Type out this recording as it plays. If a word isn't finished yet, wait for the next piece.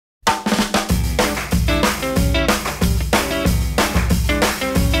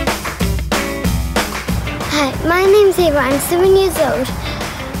name's Ava, I'm 7 years old.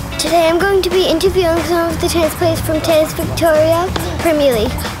 Today I'm going to be interviewing some of the tennis players from Tennis Victoria Premier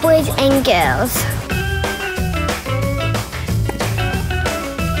League, boys and girls.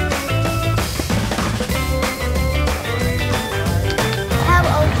 How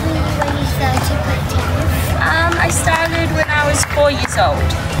old were you when you started to play tennis? I started when I was 4 years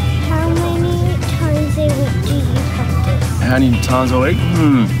old. How many times a week do you practice? How many times a week?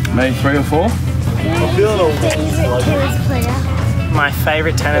 Maybe 3 or 4. Who's your favourite tennis player? My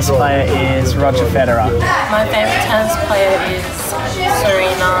favourite tennis player is Roger Federer. My favourite tennis player is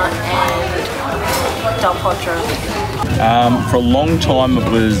Serena and Del Potro. For a long time it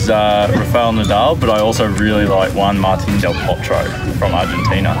was Rafael Nadal, but I also really like Juan Martín del Potro from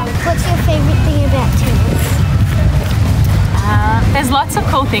Argentina. What's your favourite thing about tennis? There's lots of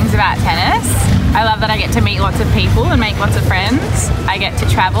cool things about tennis. I love that I get to meet lots of people and make lots of friends. I get to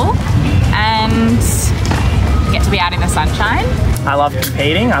travel and get to be out in the sunshine. I love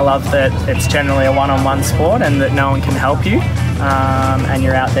competing. I love that it's generally a one-on-one sport and that no one can help you, and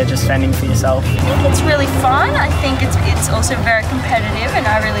you're out there just fending for yourself. It's really fun. I think it's also very competitive, and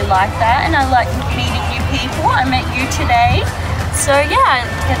I really like that. And I like meeting new people. I met you today. So yeah, I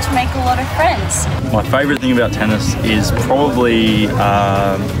get to make a lot of friends. My favourite thing about tennis is probably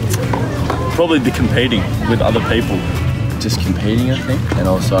the competing with other people. Just competing, I think, and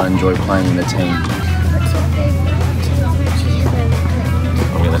also I enjoy playing in the team. What's your favourite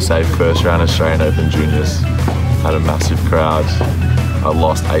I'm going to say first round Australian Open Juniors. Had a massive crowd. I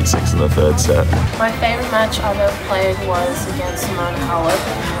lost 8-6 in the third set. My favourite match I've ever played was against Haanappel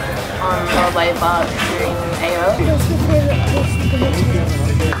on the way bar during AO. What's your favourite place to play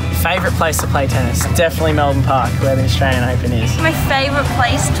tennis? Favourite place to play tennis? Definitely Melbourne Park, where the Australian Open is. My favourite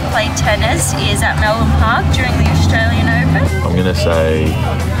place to play tennis is at Melbourne Park during the Australian Open. I'm going to say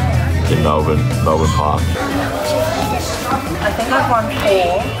in Melbourne Park. I think I've won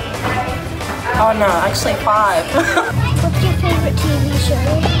 4. Oh no, actually 5. What's your favourite TV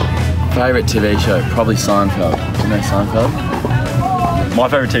show? Favourite TV show? Probably Seinfeld. Do you know Seinfeld? My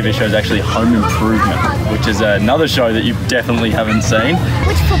favourite TV show is actually Home Improvement, which is another show that you definitely haven't seen.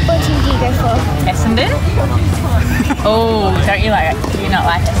 Which football team do you go for? Essendon? Oh, don't you like it? Do you not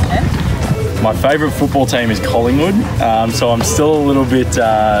like Essendon? My favourite football team is Collingwood, so I'm still a little bit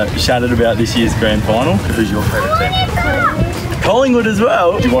shattered about this year's grand final. Who's your favourite team? Collingwood as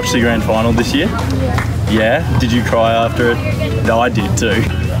well. Did you watch the grand final this year? Yeah. Did you cry after it? No, I did too.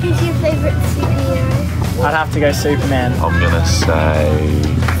 Who's your favourite superhero? I'd have to go Superman. I'm going to say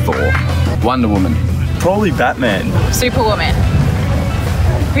Thor. Wonder Woman. Probably Batman. Superwoman.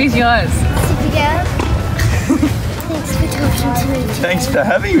 Who's yours? Supergirl. Thanks for talking to me. Thanks for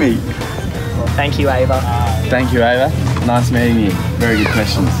having me. Thank you, Ava. Thank you, Ava. Nice meeting you. Very good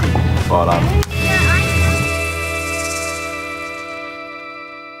questions. Well done.